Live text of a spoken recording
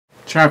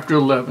Chapter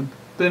 11.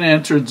 Then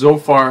answered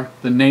Zophar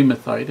the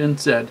Naamathite and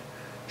said,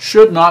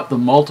 Should not the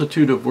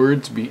multitude of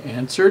words be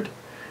answered?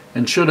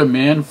 And should a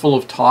man full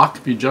of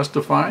talk be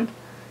justified?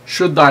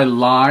 Should thy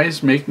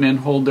lies make men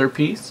hold their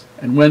peace?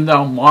 And when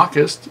thou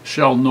mockest,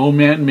 shall no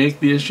man make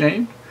thee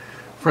ashamed?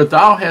 For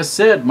thou hast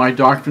said, My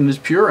doctrine is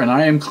pure, and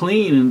I am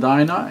clean in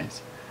thine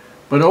eyes.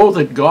 But oh,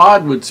 that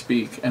God would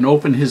speak, and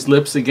open his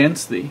lips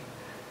against thee,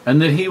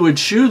 and that he would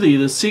shew thee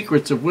the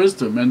secrets of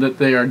wisdom, and that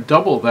they are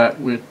double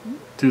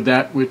to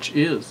that which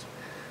is.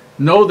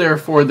 Know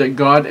therefore that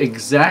God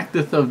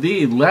exacteth of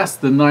thee less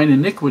than thine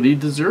iniquity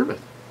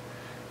deserveth.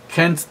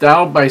 Canst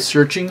thou by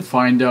searching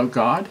find out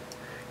God?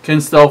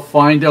 Canst thou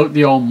find out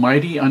the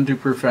Almighty unto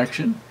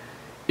perfection?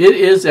 It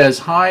is as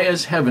high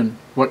as heaven,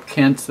 what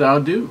canst thou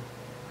do?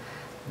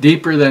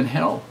 Deeper than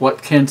hell,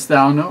 what canst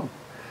thou know?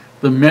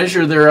 The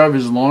measure thereof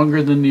is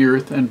longer than the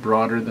earth, and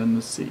broader than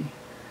the sea.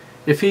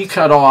 If he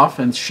cut off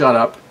and shut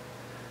up,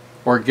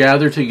 or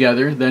gather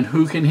together, then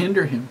who can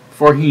hinder him?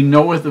 For he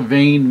knoweth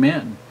vain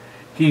men.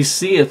 He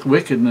seeth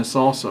wickedness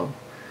also.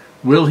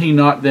 Will he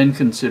not then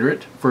consider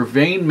it? For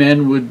vain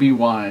men would be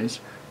wise,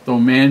 though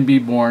man be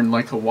born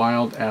like a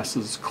wild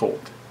ass's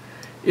colt.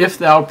 If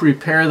thou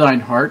prepare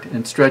thine heart,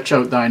 and stretch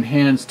out thine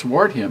hands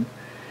toward him,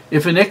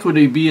 if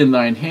iniquity be in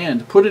thine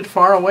hand, put it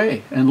far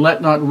away, and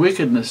let not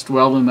wickedness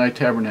dwell in thy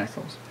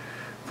tabernacles.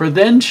 For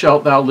then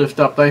shalt thou lift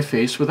up thy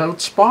face without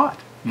spot.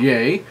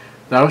 Yea,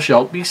 thou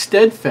shalt be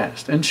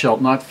steadfast, and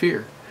shalt not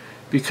fear,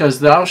 because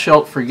thou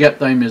shalt forget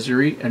thy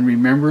misery, and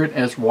remember it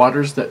as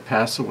waters that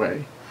pass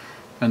away.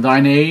 And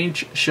thine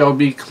age shall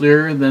be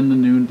clearer than the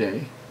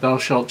noonday. Thou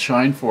shalt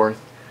shine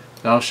forth,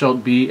 thou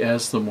shalt be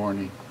as the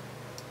morning.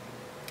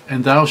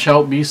 And thou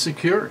shalt be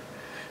secure,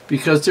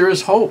 because there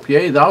is hope.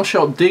 Yea, thou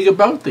shalt dig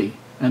about thee,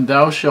 and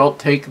thou shalt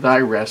take thy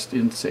rest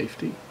in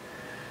safety.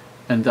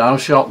 And thou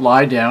shalt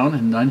lie down,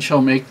 and none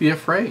shall make thee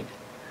afraid.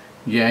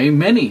 Yea,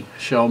 many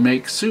shall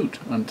make suit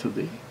unto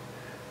thee.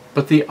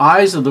 But the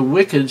eyes of the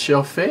wicked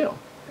shall fail,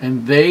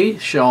 and they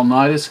shall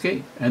not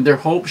escape, and their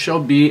hope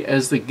shall be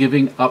as the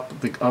giving up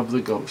of the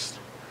ghost.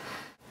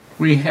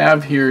 We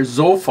have here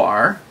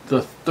Zophar,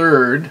 the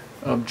third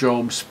of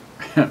Job's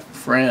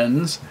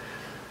friends,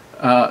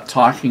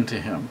 talking to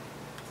him.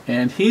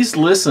 And he's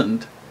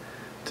listened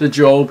to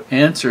Job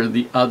answer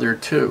the other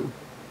two.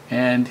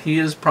 And he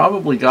has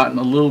probably gotten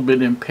a little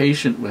bit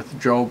impatient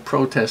with Job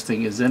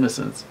protesting his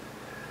innocence.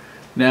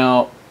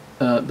 Now,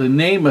 the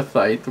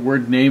Naamathite, the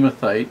word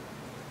Naamathite,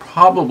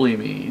 probably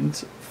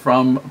means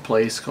from a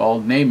place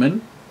called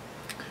Naaman.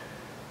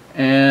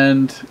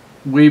 And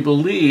we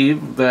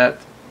believe that,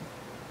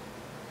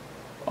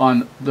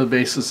 on the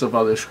basis of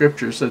other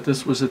scriptures, that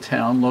this was a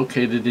town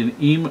located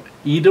in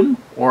Edom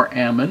or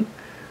Ammon,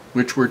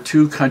 which were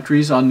two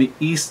countries on the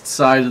east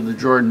side of the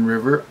Jordan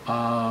River,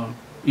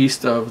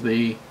 east of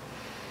the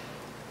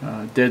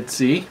Dead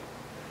Sea.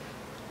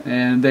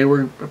 And they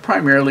were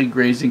primarily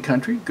grazing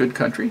country, good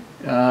country,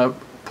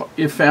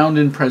 if found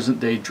in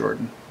present-day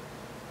Jordan.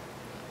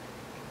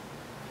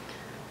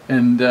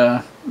 And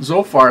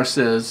Zophar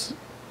says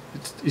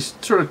he's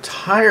sort of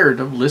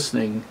tired of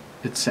listening,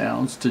 it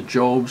sounds, to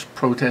Job's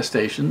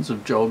protestations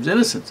of Job's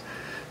innocence.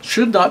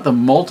 Should not the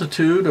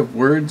multitude of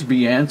words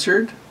be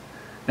answered?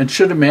 And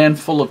should a man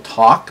full of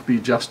talk be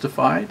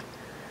justified?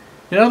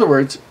 In other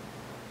words,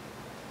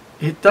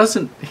 he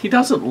doesn't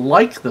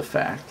like the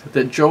fact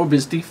that Job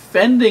is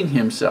defending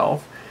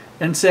himself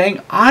and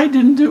saying, I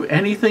didn't do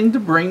anything to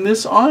bring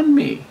this on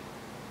me.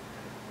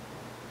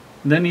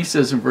 And then he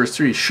says in verse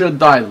 3, Should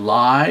thy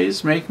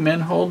lies make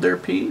men hold their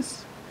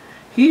peace?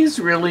 He's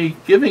really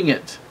giving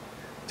it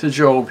to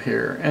Job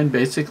here and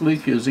basically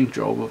accusing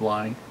Job of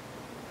lying.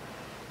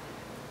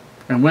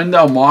 And when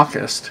thou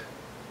mockest,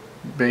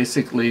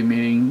 basically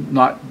meaning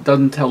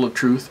doesn't tell the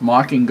truth,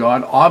 mocking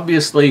God.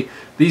 Obviously,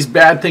 these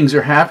bad things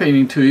are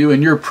happening to you,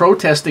 and you're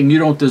protesting you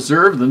don't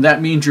deserve them.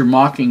 That means you're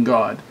mocking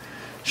God.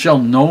 Shall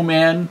no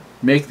man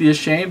make thee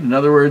ashamed? In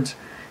other words,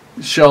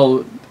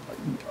 shall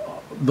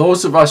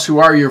those of us who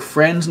are your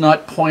friends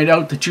not point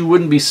out that you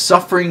wouldn't be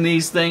suffering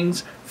these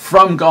things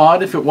from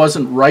God if it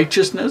wasn't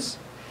righteousness?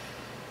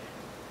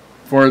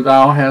 For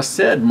thou hast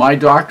said, My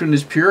doctrine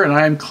is pure, and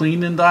I am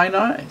clean in thine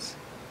eyes.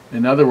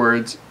 In other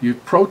words,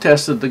 you've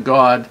protested to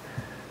God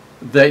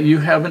that you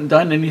haven't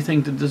done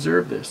anything to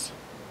deserve this.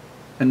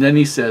 And then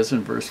he says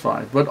in verse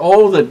 5, But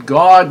oh, that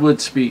God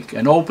would speak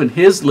and open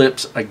his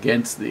lips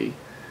against thee,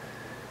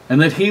 and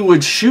that he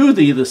would shew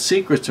thee the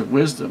secrets of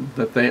wisdom,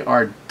 that they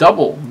are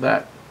double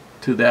that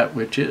to that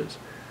which is.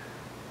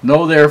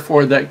 Know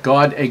therefore that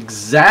God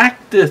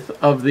exacteth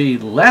of thee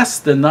less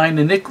than thine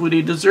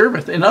iniquity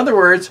deserveth. In other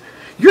words,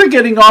 you're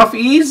getting off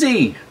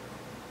easy.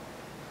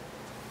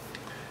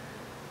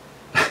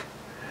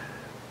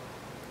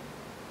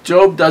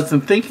 Job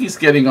doesn't think he's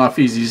getting off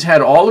easy. He's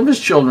had all of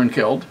his children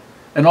killed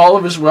and all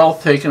of his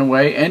wealth taken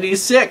away, and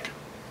he's sick.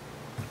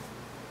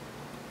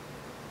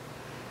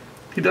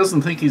 He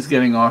doesn't think he's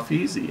getting off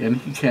easy, and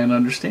he can't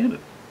understand it.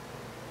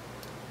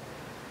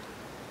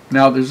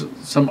 Now, there's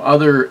some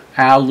other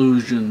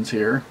allusions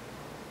here.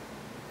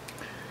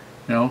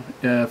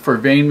 For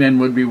vain men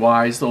would be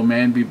wise, though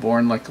man be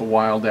born like a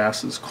wild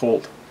ass's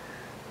colt.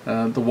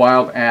 The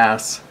wild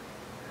ass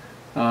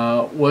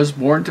was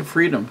born to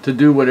freedom, to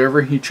do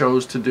whatever he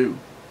chose to do.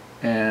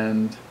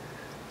 And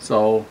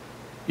so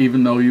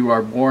even though you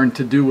are born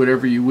to do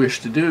whatever you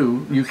wish to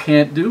do, you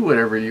can't do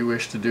whatever you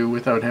wish to do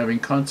without having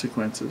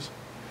consequences.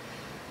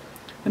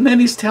 And then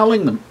he's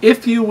telling them,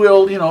 if you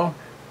will,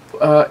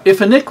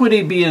 if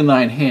iniquity be in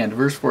thine hand,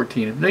 verse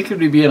 14, if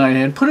iniquity be in thine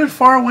hand, put it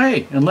far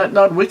away, and let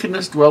not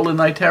wickedness dwell in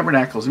thy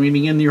tabernacles,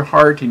 meaning in your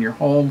heart, in your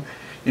home,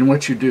 in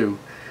what you do.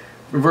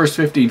 Verse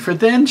 15, for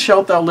then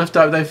shalt thou lift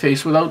up thy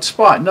face without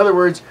spot. In other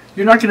words,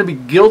 you're not going to be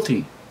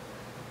guilty.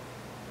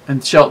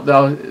 And shalt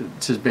thou,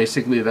 it says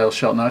basically, thou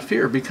shalt not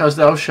fear, because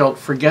thou shalt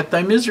forget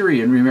thy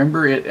misery, and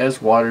remember it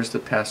as waters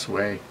that pass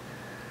away.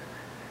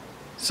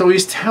 So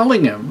he's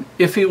telling him,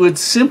 if he would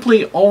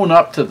simply own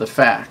up to the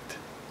fact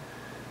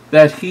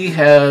that he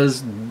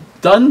has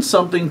done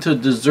something to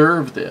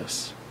deserve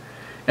this,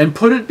 and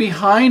put it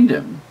behind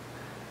him,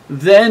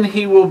 then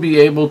he will be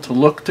able to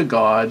look to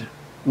God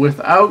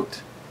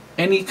without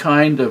any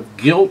kind of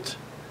guilt,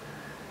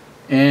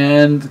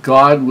 and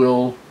God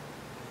will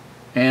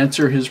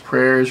answer his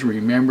prayers,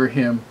 remember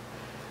him.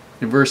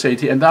 In verse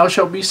 18, and thou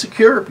shalt be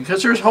secure,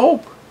 because there's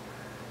hope.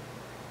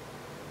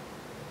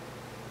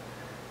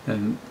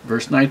 And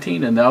verse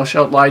 19, and thou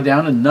shalt lie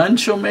down, and none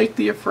shall make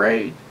thee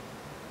afraid.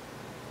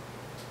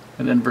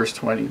 And then verse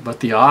 20,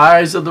 but the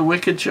eyes of the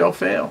wicked shall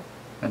fail,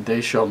 and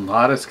they shall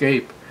not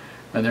escape,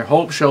 and their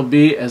hope shall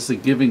be as the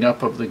giving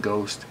up of the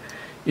ghost.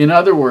 In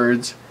other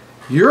words,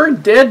 you're a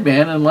dead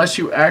man unless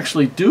you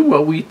actually do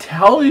what we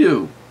tell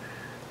you.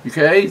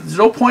 Okay? There's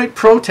no point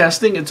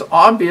protesting. It's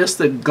obvious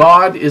that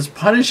God is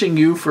punishing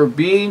you for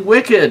being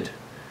wicked.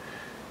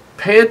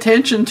 Pay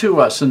attention to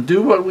us and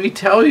do what we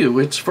tell you.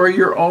 It's for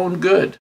your own good.